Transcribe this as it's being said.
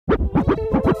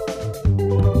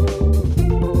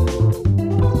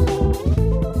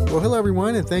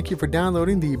everyone, and thank you for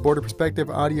downloading the Border Perspective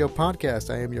audio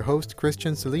podcast. I am your host,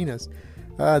 Christian Salinas.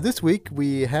 This week,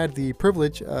 we had the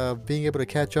privilege of being able to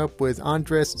catch up with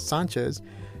Andres Sanchez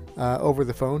over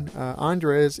the phone.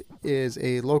 Andres is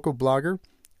a local blogger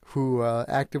who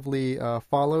actively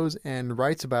follows and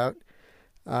writes about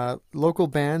local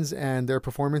bands and their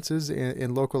performances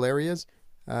in local areas.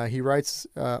 He writes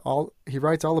all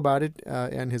about it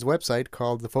on his website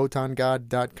called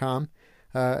thephotongod.com.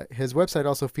 His website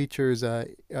also features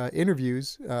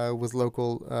interviews with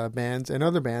local bands and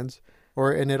other bands,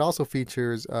 and it also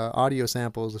features audio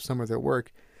samples of some of their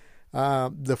work.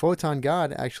 The Photon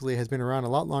God actually has been around a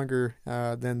lot longer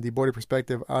than the Border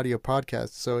Perspective audio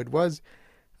podcast, so it was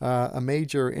a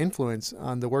major influence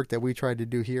on the work that we tried to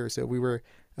do here. So we were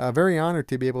very honored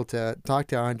to be able to talk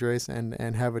to Andres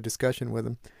and have a discussion with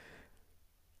him.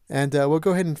 And we'll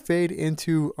go ahead and fade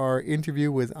into our interview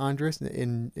with Andres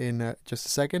in just a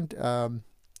second. I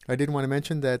did want to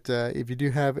mention that if you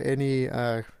do have any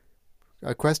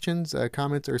questions,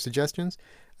 comments, or suggestions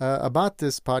about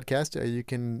this podcast, you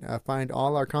can find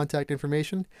all our contact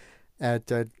information at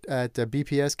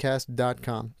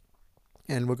bpscast.com.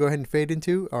 And we'll go ahead and fade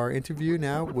into our interview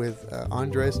now with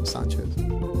Andres Sanchez.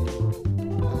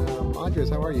 Andres,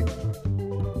 how are you?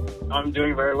 I'm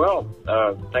doing very well.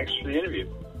 Thanks for the interview.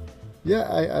 Yeah,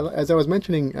 as I was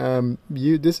mentioning,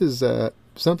 this is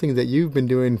something that you've been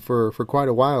doing for quite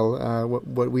a while.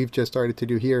 What we've just started to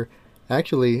do here,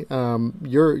 actually,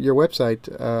 your website,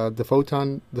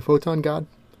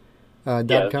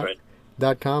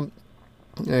 thephotongod.com, .com,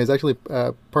 is actually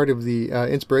part of the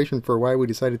inspiration for why we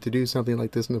decided to do something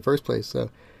like this in the first place.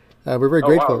 So we're very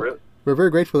grateful. Wow, really? We're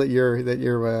very grateful that you're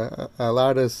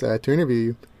allowed us to interview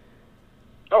you.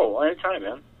 Oh, anytime,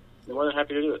 man. I'm more than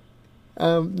happy to do it.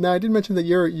 Now, I did mention that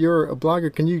you're a blogger.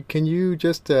 Can you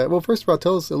just well, first of all,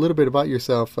 tell us a little bit about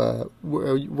yourself.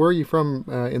 Where are you from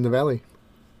in the Valley?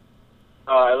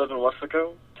 I live in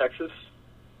Weslaco, Texas.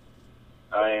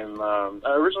 I'm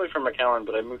originally from McAllen,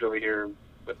 but I moved over here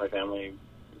with my family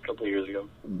a couple of years ago.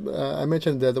 I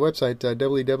mentioned the website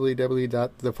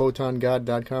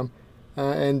www.thephotongod.com,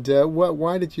 and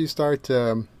why did you start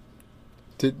to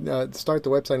start the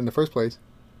website in the first place?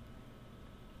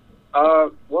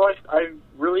 Well, I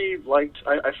really liked,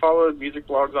 I followed music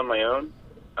blogs on my own.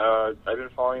 I've been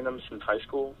following them since high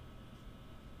school.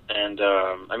 And,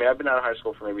 I've been out of high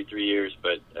school for maybe 3 years,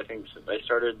 but I think I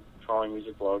started following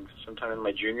music blogs sometime in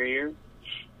my junior year,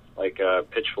 like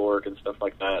Pitchfork and stuff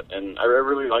like that. And I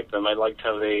really liked them. I liked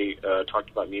how they talked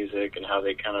about music and how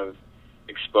they kind of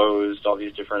exposed all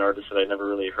these different artists that I never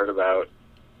really heard about,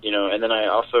 And then I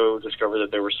also discovered that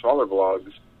there were smaller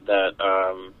blogs that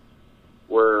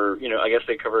were, I guess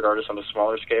they covered artists on a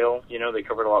smaller scale. They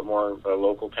covered a lot more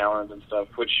local talent and stuff,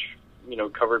 which,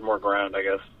 covered more ground, I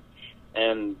guess.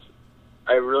 And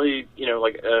I really,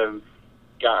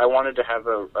 I wanted to have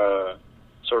a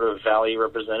sort of Valley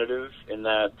representative in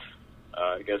that,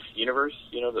 universe,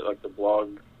 the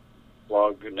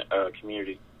blog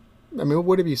community. I mean,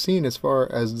 what have you seen as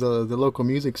far as the local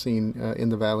music scene in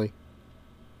the Valley?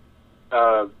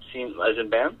 Scene as in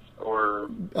bands, or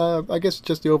I guess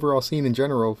just the overall scene in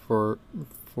general for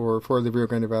the Rio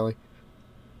Grande Valley.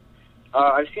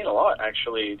 I've seen a lot,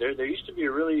 actually. There used to be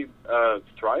a really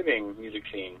thriving music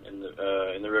scene in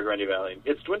the Rio Grande Valley.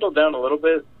 It's dwindled down a little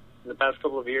bit in the past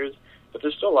couple of years, but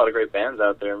there's still a lot of great bands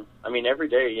out there. I mean, every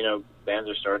day, bands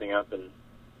are starting up and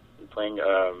playing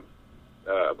a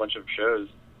bunch of shows.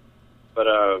 But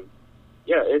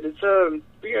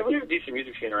we have a decent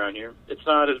music scene around here. It's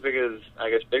not as big as, I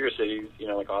guess, bigger cities,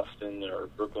 like Austin or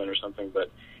Brooklyn or something,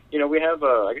 but, we have,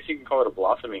 I guess you can call it a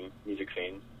blossoming music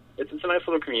scene. It's a nice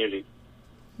little community.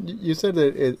 You said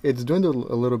that it's dwindled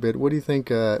a little bit. What do you think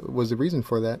was the reason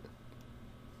for that?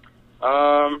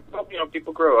 Well,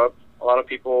 people grow up. A lot of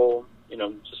people,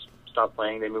 just stop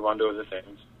playing. They move on to other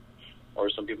things. Or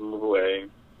some people move away.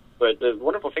 But the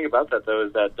wonderful thing about that, though,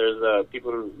 is that there's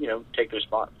people who, take their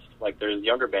spots. Like, there's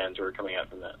younger bands who are coming out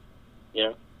from that,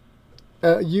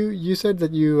 You said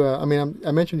that you, I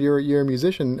mentioned you're a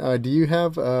musician. Do you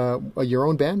have your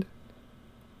own band?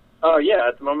 Yeah,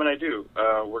 at the moment I do.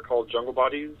 We're called Jungle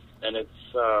Bodies, and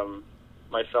it's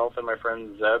myself and my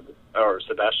friend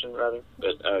Sebastian, rather.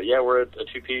 But, we're a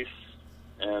two-piece,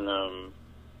 and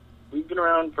we've been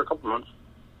around for a couple months.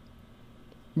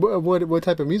 What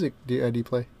type of music do you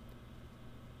play?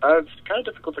 It's kind of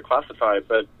difficult to classify,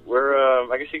 but we're,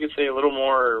 I guess you could say, a little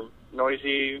more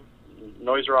noisy,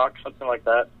 noise rock, something like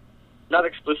that. Not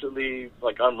explicitly,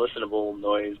 unlistenable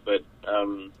noise, but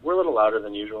we're a little louder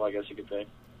than usual, I guess you could say.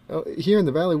 Here in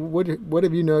the Valley, what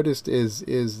have you noticed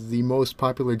is the most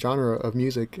popular genre of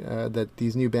music that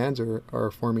these new bands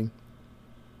are forming?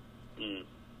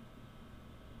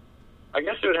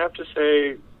 would have to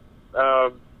say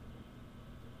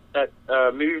that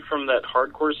maybe from that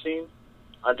hardcore scene.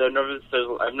 I've noticed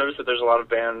that there's a lot of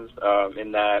bands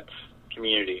in that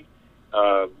community.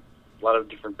 A lot of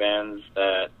different bands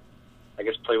that I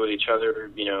guess play with each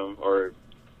other, or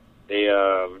they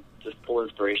just pull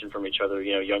inspiration from each other.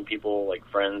 Young people, like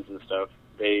friends and stuff.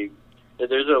 There's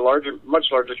a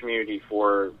much larger community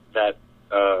for that.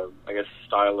 I guess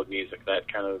style of music,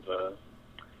 that kind of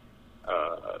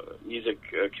music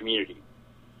community.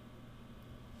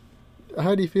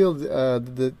 How do you feel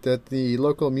that the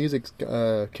local music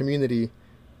community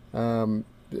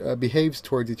behaves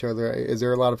towards each other? Is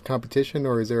there a lot of competition,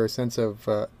 or is there a sense of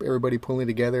everybody pulling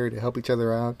together to help each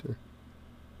other out?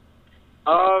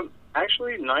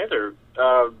 Actually, neither.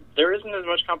 There isn't as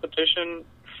much competition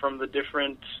from the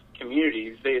different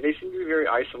communities. They seem to be very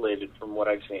isolated from what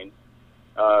I've seen.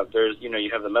 There's, you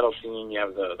have the metal scene, you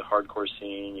have the hardcore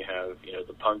scene, you have,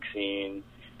 the punk scene,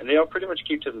 and they all pretty much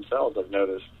keep to themselves, I've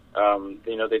noticed.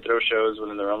 They throw shows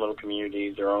within their own little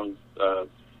communities, their own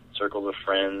circles of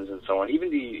friends and so on. Even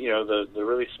the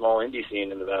really small indie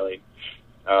scene in the Valley,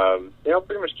 they all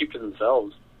pretty much keep to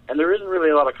themselves. And there isn't really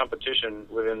a lot of competition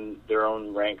within their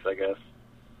own ranks, I guess.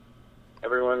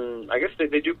 Everyone, I guess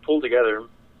they do pull together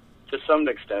to some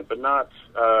extent, but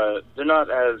they're not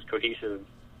as cohesive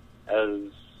as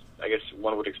I guess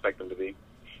one would expect them to be.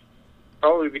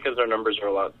 Probably because our numbers are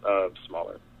a lot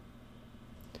smaller.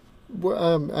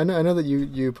 Well, I know that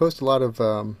you post a lot of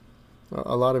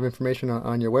information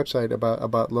on your website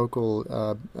about local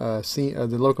scene,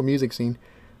 the local music scene.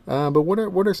 But what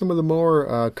are some of the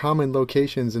more common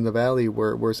locations in the Valley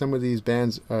where some of these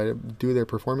bands do their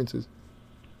performances?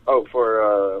 Oh,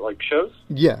 for like shows?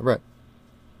 Yeah, right.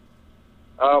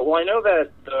 Well, I know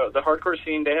that the hardcore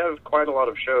scene, they have quite a lot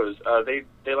of shows.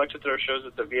 They like to throw shows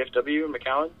at the VFW in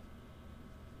McAllen.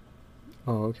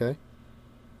 Oh, okay.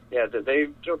 Yeah, they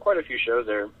throw quite a few shows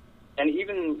there, and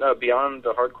even beyond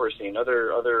the hardcore scene,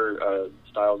 other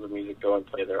styles of music go and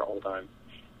play there all the time.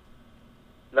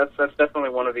 That's definitely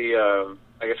one of the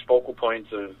I guess focal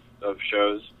points of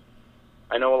shows.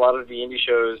 I know a lot of the indie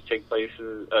shows take place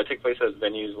at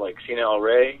venues like Cena El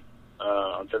Rey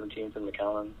on 17th in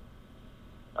McAllen.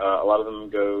 A lot of them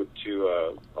go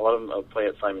to a lot of them play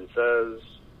at Simon Says.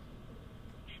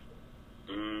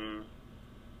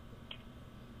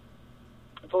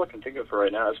 That's all I can think of for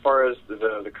right now, as far as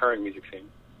the current music scene.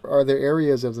 Are there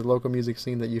areas of the local music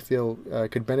scene that you feel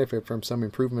could benefit from some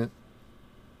improvement?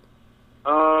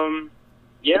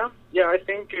 Yeah, I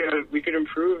think we could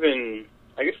improve in,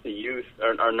 I guess, the youth,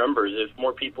 our numbers, if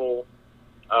more people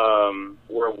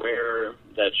were aware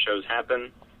that shows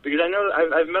happen. Because I know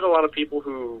I've met a lot of people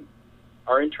who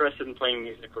are interested in playing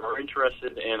music, or are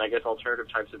interested in, I guess, alternative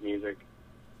types of music.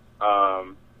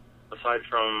 Aside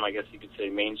from, I guess you could say,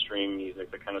 mainstream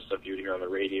music, the kind of stuff you would hear on the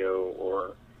radio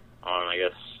or on, I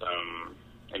guess,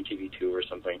 MTV2 or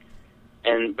something.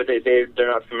 But they're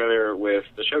not familiar with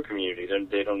the show community.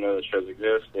 They don't know that shows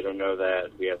exist. They don't know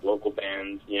that we have local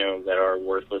bands, that are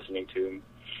worth listening to.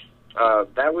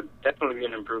 That would definitely be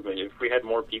an improvement if we had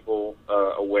more people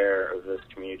aware of this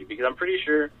community. Because I'm pretty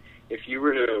sure if you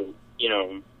were to,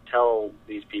 tell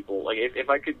these people, like if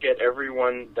I could get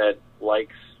everyone that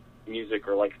likes music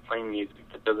or likes playing music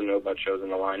that doesn't know about shows on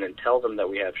the line and tell them that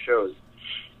we have shows,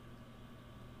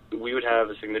 we would have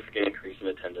a significant increase in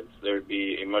attendance. There would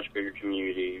be a much bigger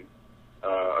community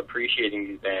appreciating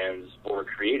these bands or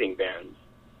creating bands.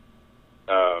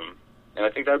 And I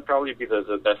think that would probably be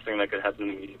the best thing that could happen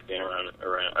in the music scene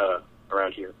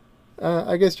around here.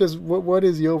 I guess just what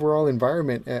is the overall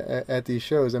environment at these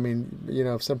shows? I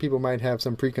mean, some people might have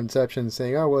some preconceptions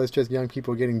saying, "Oh, well, it's just young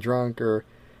people getting drunk," or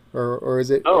is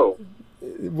it?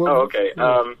 Okay.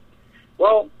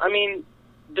 Well, I mean,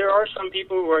 there are some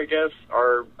people who are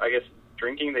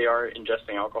drinking. They are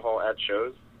ingesting alcohol at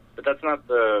shows, but that's not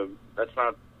the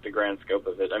grand scope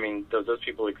of it. I mean, those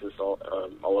people exist all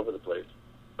over the place.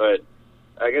 But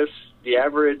I guess the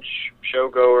average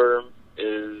showgoer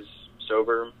is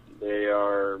sober. They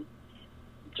are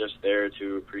just there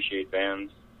to appreciate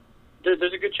bands. There's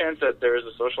a good chance that there is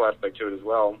a social aspect to it as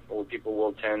well, where people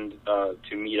will tend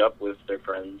to meet up with their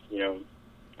friends.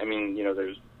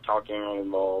 There's talking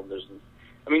involved. There's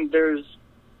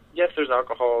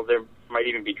alcohol. There might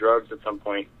even be drugs at some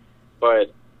point,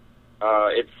 but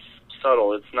it's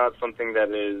subtle. It's not something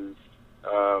that is.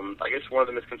 I guess one of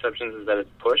the misconceptions is that it's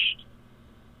pushed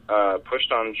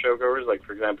on showgoers. Like,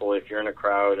 for example, if you're in a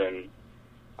crowd, and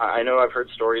I know I've heard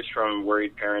stories from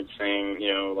worried parents saying,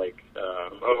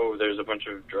 oh, there's a bunch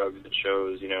of drugs at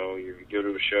shows. You go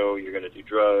to a show, you're going to do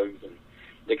drugs, and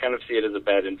they kind of see it as a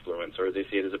bad influence, or they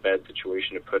see it as a bad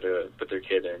situation to put their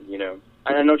kid in, you know.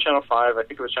 And I know Channel 5, I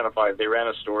think it was Channel 5, they ran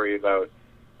a story about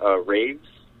raves,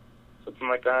 something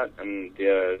like that, and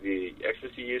the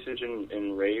ecstasy usage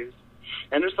in raves.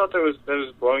 And I just thought that was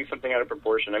blowing something out of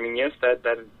proportion. I mean, yes, that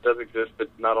does exist, but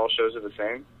not all shows are the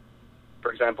same.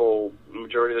 For example, the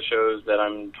majority of the shows that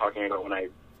I'm talking about when I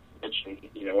mention,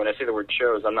 you know, when I say the word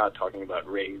shows, I'm not talking about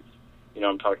raves. You know,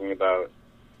 I'm talking about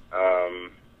a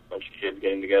bunch of kids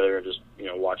getting together and just, you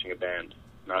know, watching a band,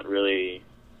 not really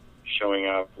showing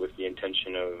up with the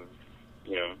intention of,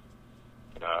 you know,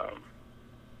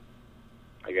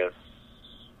 I guess,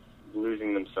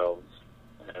 losing themselves,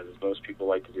 as most people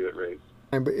like to do at raves.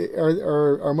 And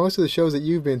are most of the shows that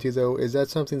you've been to, though, is that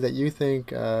something that you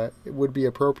think would be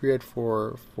appropriate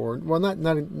for well, not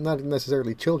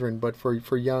necessarily children, but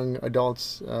for young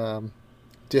adults to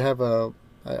have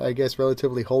I guess,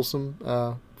 relatively wholesome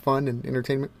fun and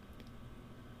entertainment?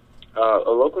 A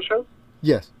local show?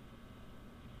 Yes.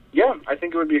 Yeah, I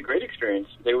think it would be a great experience.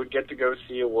 They would get to go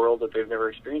see a world that they've never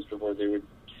experienced before. They would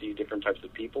see different types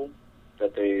of people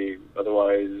that they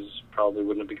otherwise probably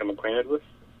wouldn't have become acquainted with.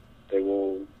 They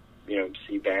will, you know,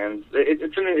 see bands.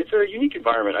 It's a unique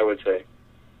environment, I would say.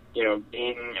 You know,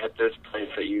 being at this place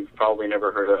that you've probably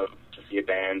never heard of, to see a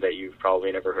band that you've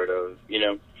probably never heard of, you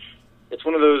know, it's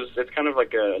one of those, it's kind of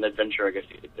like an adventure, I guess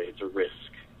you could say. It's a risk,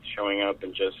 showing up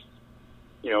and just,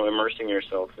 you know, immersing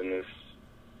yourself in this,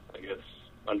 I guess,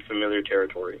 unfamiliar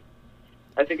territory.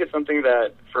 I think it's something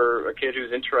that, for a kid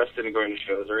who's interested in going to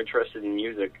shows or interested in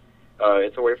music,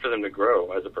 it's a way for them to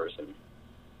grow as a person.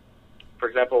 For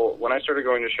example, when I started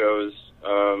going to shows,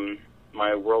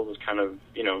 my world was kind of,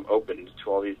 you know, opened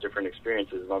to all these different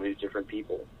experiences and all these different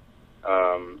people.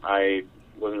 I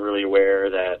wasn't really aware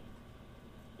that,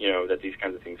 you know, that these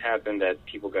kinds of things happen, that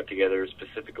people got together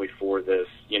specifically for this,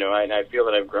 you know, and I feel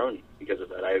that I've grown because of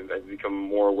that. I've become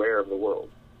more aware of the world,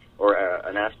 or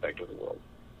an aspect of the world.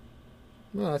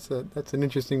 Well, that's an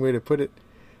interesting way to put it.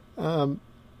 I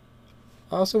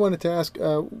also wanted to ask,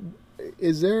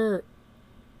 is there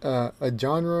a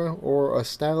genre or a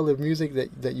style of music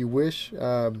that you wish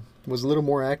was a little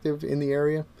more active in the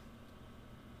area?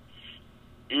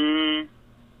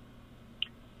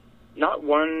 Not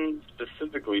one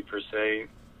specifically per se,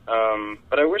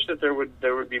 but I wish that there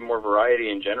would be more variety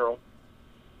in general.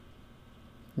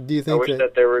 Do you think I wish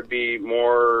that there would be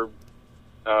more,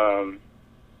 I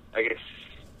guess,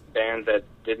 bands that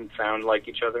didn't sound like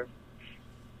each other?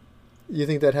 You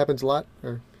think that happens a lot,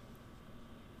 or?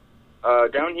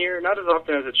 Down here, not as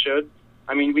often as it should.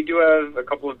 I mean, we do have a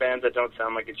couple of bands that don't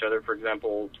sound like each other. For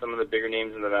example, some of the bigger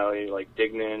names in the Valley, like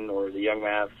Dignan or the Young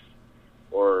Maths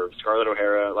or Scarlett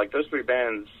O'Hara, like those three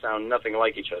bands sound nothing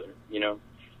like each other, you know?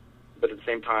 But at the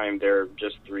same time, they're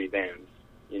just three bands.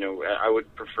 You know, I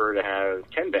would prefer to have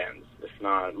 10 bands, if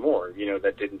not more, you know,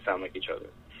 that didn't sound like each other.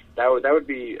 That would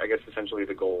be, I guess, essentially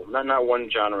the goal. Not one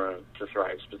genre to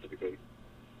thrive specifically.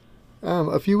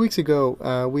 A few weeks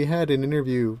ago, we had an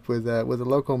interview with a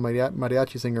local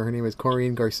mariachi singer. Her name is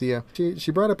Corinne Garcia.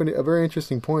 She brought up a very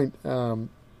interesting point.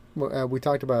 We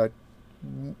talked about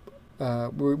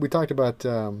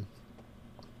the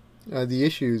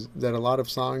issues that a lot of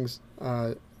songs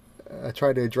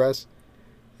try to address,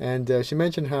 and she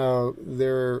mentioned how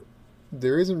there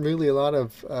isn't really a lot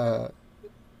of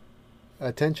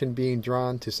attention being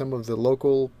drawn to some of the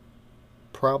local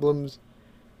problems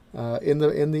in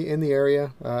the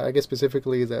area. I guess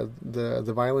specifically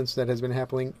the violence that has been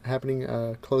happening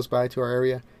close by to our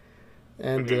area,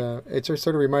 and it sort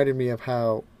of reminded me of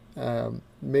how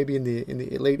maybe in the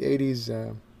late '80s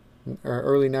or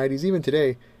early '90s, even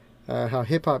today, how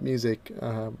hip hop music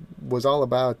was all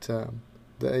about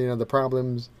the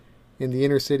problems in the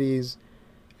inner cities,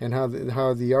 and how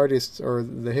the artists or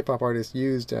the hip hop artists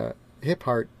used hip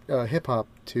hop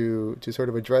to sort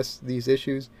of address these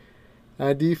issues.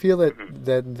 Do you feel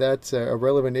that's a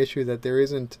relevant issue, that there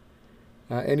isn't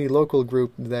any local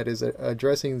group that is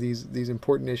addressing these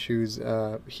important issues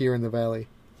here in the Valley?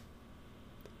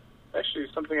 Actually,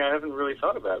 something I haven't really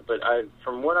thought about, but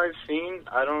from what I've seen,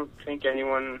 I don't think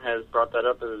anyone has brought that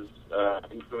up as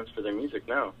influence for their music.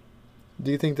 No.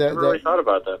 Do you think that? I never really thought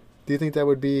about that. Do you think that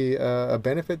would be a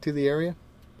benefit to the area?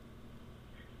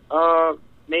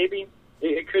 Maybe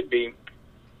it could be.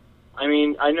 I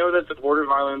mean, I know that the border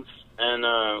violence and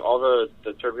all the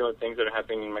turbulent things that are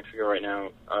happening in Mexico right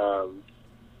now,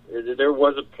 there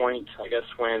was a point, I guess,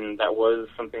 when that was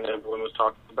something that everyone was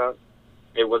talking about.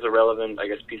 It was a relevant, I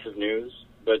guess, piece of news,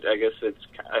 but I guess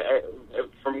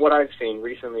from what I've seen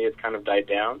recently, it's kind of died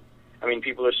down. I mean,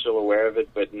 people are still aware of it,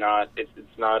 but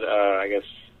it's not, I guess,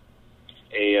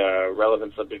 a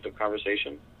relevant subject of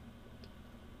conversation.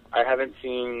 I haven't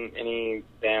seen any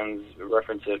bands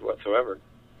reference it whatsoever.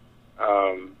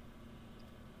 I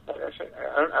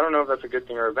don't know if that's a good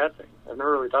thing or a bad thing. I've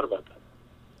never really thought about that.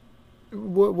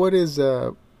 What is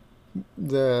the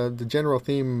general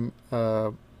theme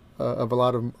of a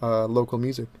lot of local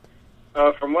music?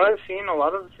 From what I've seen, a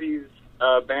lot of these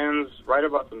bands write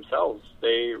about themselves.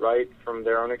 They write from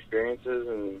their own experiences,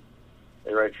 and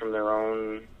they write from their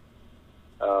own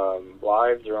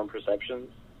lives, their own perceptions.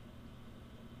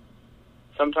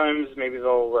 Sometimes maybe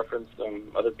they'll reference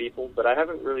other people, but I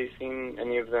haven't really seen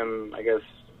any of them, I guess,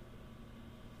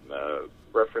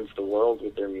 reference the world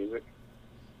with their music.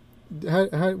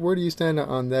 Where do you stand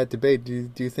on that debate?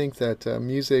 Do you think that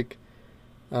music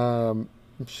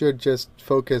should just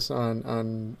focus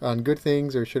on good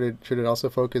things, or should it also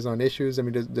focus on issues? I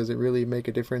mean, does it really make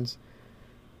a difference?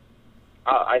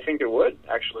 I think it would,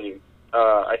 actually.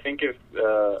 I think if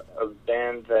a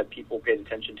band that people paid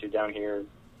attention to down here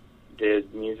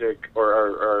did music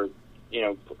or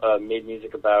made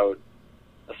music about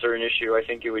a certain issue, I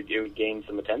think it would gain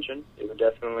some attention. It would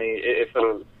definitely,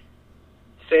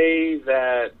 say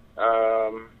that,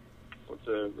 what's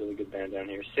a really good band down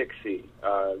here? 6C.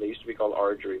 They used to be called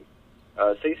Ardrey.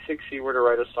 Say 6C were to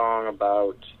write a song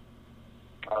about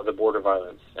the border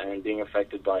violence and being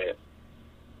affected by it.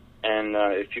 And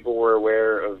if people were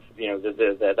aware of,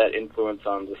 that influence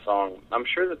on the song, I'm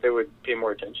sure that they would pay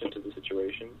more attention to the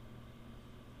situation.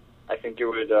 I think it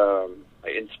would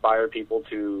inspire people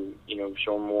to,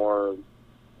 show more,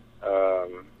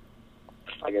 to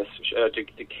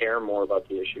care more about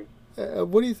the issue.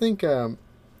 What do you think? I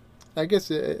guess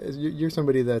you're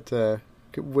somebody that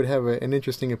would have an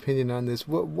interesting opinion on this.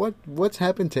 What's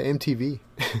happened to MTV?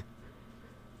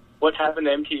 What's happened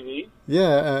to MTV?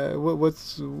 Yeah.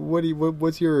 What's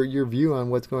your view on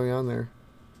what's going on there?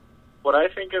 What I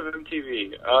think of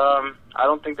MTV, I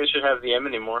don't think they should have the M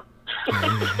anymore.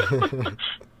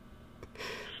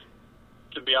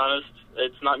 To be honest,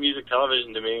 it's not music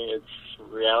television to me. It's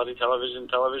reality television.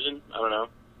 I don't know.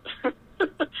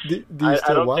 Do you still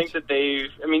I don't watch? think that they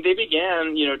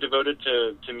began, devoted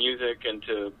to music and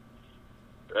to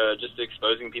just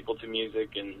exposing people to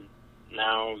music, and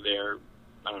now they're,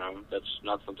 I don't know, that's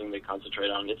not something they concentrate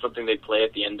on. It's something they play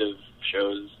at the end of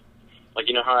shows. Like,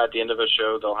 you know how at the end of a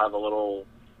show they'll have a little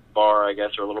bar, I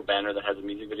guess, or a little banner that has a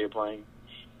music video playing?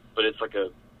 But it's like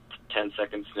a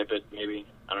 10-second snippet, maybe.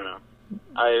 I don't know.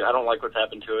 I don't like what's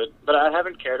happened to it. But I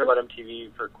haven't cared about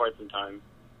MTV for quite some time.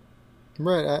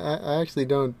 Right. I actually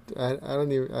don't. I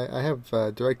don't even. I have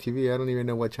DirecTV. I don't even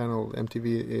know what channel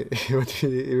MTV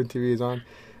is on.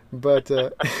 But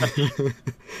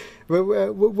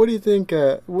what do you think?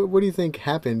 What do you think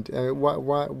happened?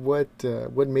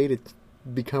 What made it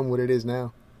become what it is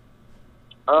now?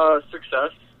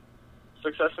 Success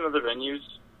in other venues.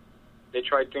 They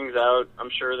tried things out. I'm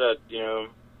sure that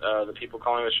the people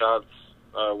calling the shots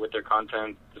with their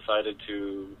content decided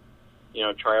to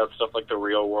try out stuff like The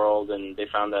Real World, and they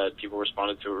found that people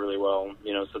responded to it really well.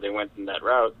 So they went in that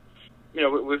route.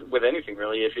 With anything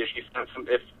really, if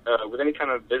with any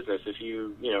kind of business, if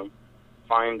you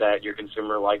find that your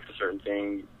consumer likes a certain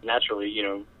thing, naturally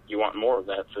you want more of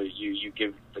that, so you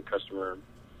give the customer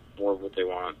more of what they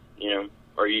want,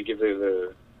 or you give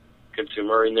the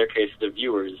consumer, in their case the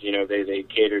viewers, they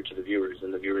cater to the viewers,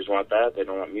 and the viewers want that. They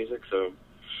don't want music, so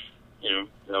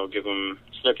they'll give them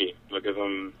Snooki. They'll give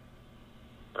them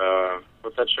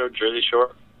what's that show, Jersey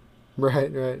Shore?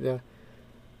 Right, yeah.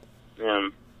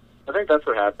 I think that's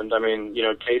what happened. I mean,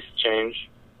 tastes change.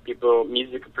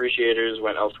 Music appreciators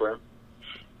went elsewhere.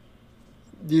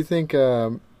 Do you think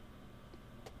that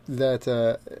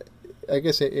I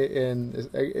guess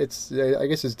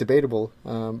it's debatable,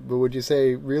 but would you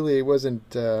say really it wasn't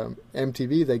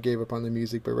MTV that gave up on the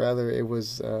music, but rather it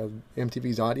was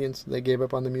MTV's audience that gave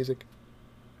up on the music?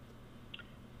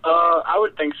 I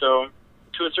would think so,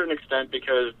 to a certain extent,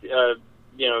 because the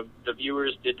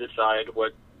viewers did decide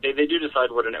what they do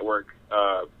decide what a network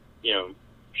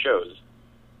shows.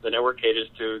 The network caters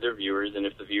to their viewers, and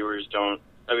if the viewers don't,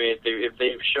 if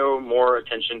they show more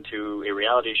attention to a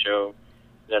reality show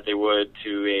that they would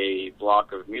to a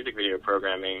block of music video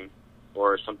programming,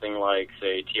 or something like,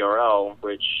 say, TRL,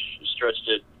 which stretched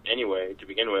it anyway to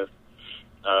begin with,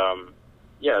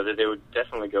 they would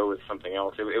definitely go with something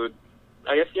else. It would,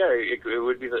 I guess, it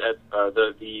would be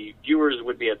the viewers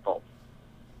would be at fault.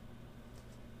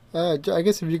 I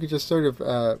guess if you could just sort of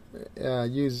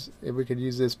if we could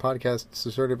use this podcast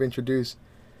to sort of introduce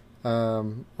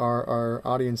our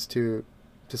audience to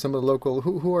some of the local,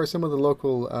 who are some of the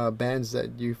local bands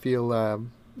that you feel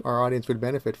our audience would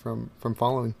benefit from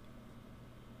following?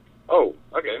 Oh,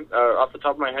 okay. Off the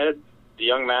top of my head, the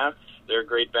Young Maths, They're a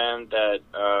great band that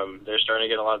they're starting to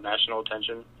get a lot of national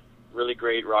attention. Really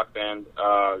great rock band.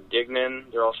 Dignan,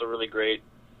 they're also really great.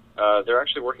 They're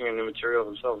actually working on new material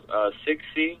themselves.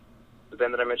 6C, the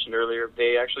band that I mentioned earlier,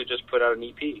 they actually just put out an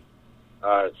EP. It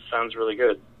sounds really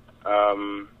good.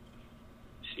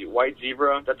 See, White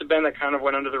Zebra, that's a band that kind of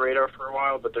went under the radar for a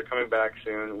while, but they're coming back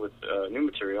soon with new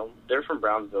material. They're from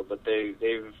Brownsville, but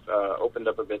they've opened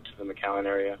up a bit to the McAllen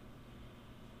area.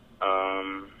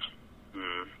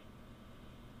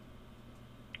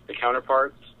 The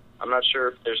Counterparts, I'm not sure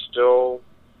if they're still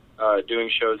doing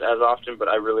shows as often, but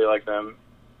I really like them.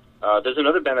 There's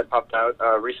another band that popped out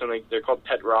recently. They're called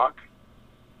Pet Rock.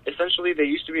 Essentially, they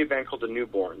used to be a band called the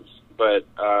Newborns, but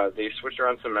they switched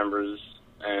around some members,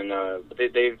 and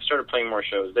they've started playing more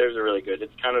shows. Theirs are really good.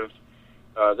 It's kind of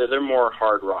they're more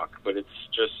hard rock, but it's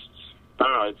just, I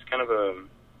don't know. It's kind of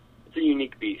it's a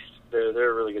unique beast.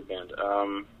 They're a really good band.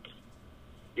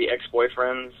 The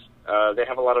Ex-Boyfriends, they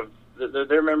have a lot of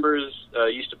their members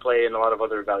used to play in a lot of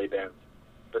other Valley bands,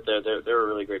 but they're a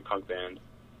really great punk band.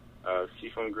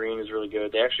 Seafoam Green is really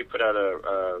good. They actually put out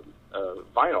a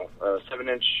vinyl, a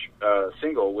 7-inch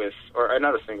single with, or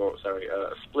not a single, sorry,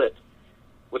 a split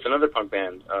with another punk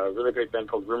band, a really great band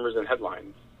called Rumors and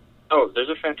Headlines. Oh, there's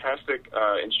a fantastic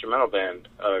instrumental band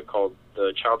called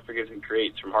The Child Forgives and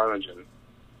Creates from Harlingen.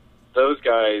 Those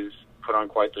guys put on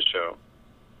quite the show.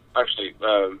 Actually,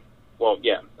 well,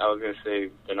 yeah, I was going to say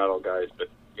they're not all guys, but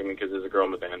I mean, because there's a girl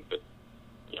in the band, but,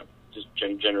 you know, just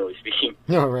generally speaking.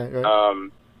 No, right.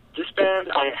 This band,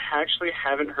 I actually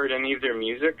haven't heard any of their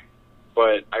music,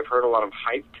 but I've heard a lot of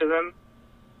hype to them,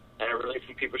 and I really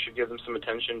think people should give them some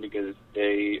attention because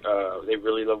they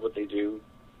really love what they do.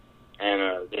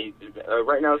 And they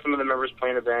right now, some of the members play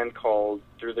in a band called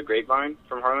Through the Grapevine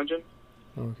from Harlingen.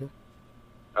 Okay.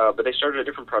 But they started a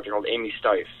different project called Amy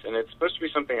Stife, and it's supposed to be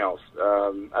something else.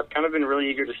 I've kind of been really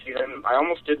eager to see them. I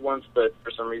almost did once, but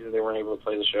for some reason they weren't able to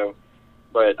play the show.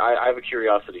 But I have a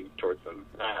curiosity towards them.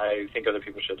 I think other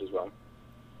people should as well.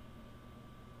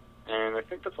 And I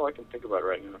think that's all I can think about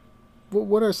right now. Well,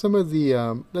 what are some of the?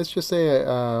 Let's just say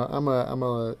I'm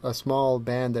a small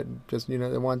band that just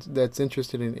that's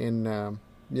interested in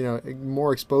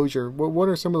more exposure. What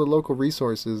are some of the local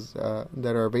resources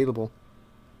that are available?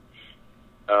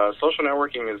 Social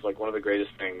networking is like one of the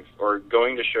greatest things, or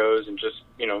going to shows and just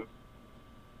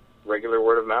regular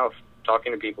word of mouth,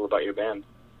 talking to people about your band.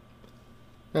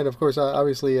 And of course,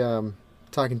 obviously,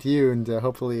 talking to you, and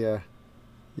hopefully,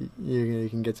 you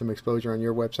can get some exposure on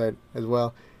your website as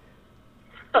well.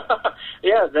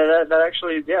 Yeah, that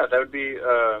actually, that would be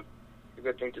a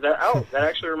good thing to that. Oh, that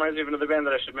actually reminds me of another band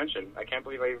that I should mention. I can't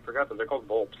believe I even forgot them. They're called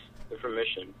Volps. They're from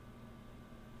Mission.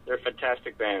 They're a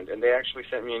fantastic band, and they actually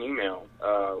sent me an email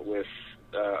with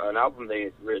an album they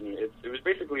had written. It was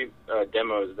basically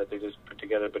demos that they just put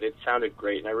together, but it sounded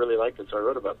great, and I really liked it, so I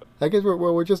wrote about them. I guess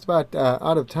we're just about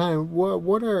out of time.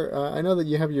 What are I know that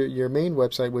you have your main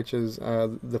website, which is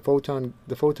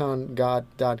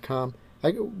thephotonGod.com.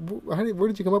 Where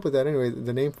did you come up with that anyway?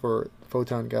 The name for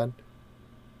Photon God.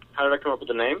 How did I come up with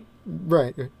the name?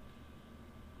 Right. It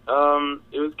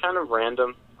was kind of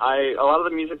random. A lot of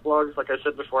the music blogs, like I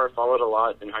said before, I followed a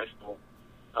lot in high school.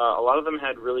 A lot of them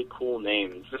had really cool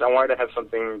names. I wanted to have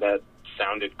something that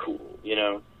sounded cool,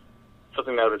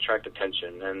 something that would attract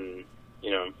attention. And,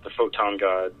 the Photon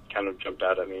God kind of jumped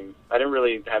out at me. I didn't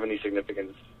really have any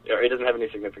significance. It doesn't have any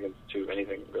significance to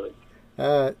anything, really.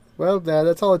 Well,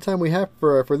 that's all the time we have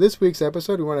for this week's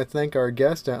episode. We want to thank our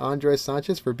guest, Andres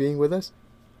Sanchez, for being with us.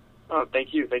 Oh,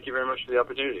 thank you. Thank you very much for the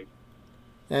opportunity.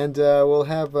 And we'll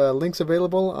have links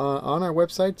available on our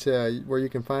website where you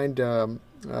can find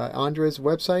Andres'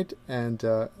 website and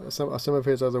some of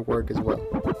his other work as well.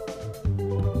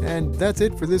 And that's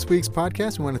it for this week's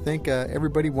podcast. We want to thank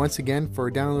everybody once again for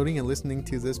downloading and listening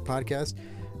to this podcast.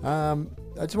 I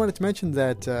just wanted to mention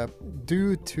that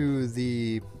due to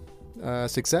the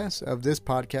success of this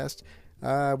podcast,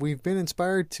 we've been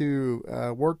inspired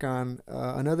to work on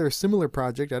another similar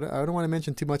project. I don't want to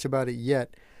mention too much about it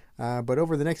yet. But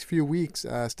over the next few weeks,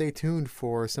 stay tuned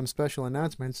for some special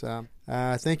announcements.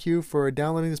 Thank you for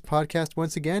downloading this podcast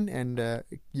once again, and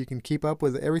you can keep up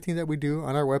with everything that we do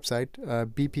on our website,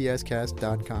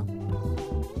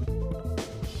 bpscast.com.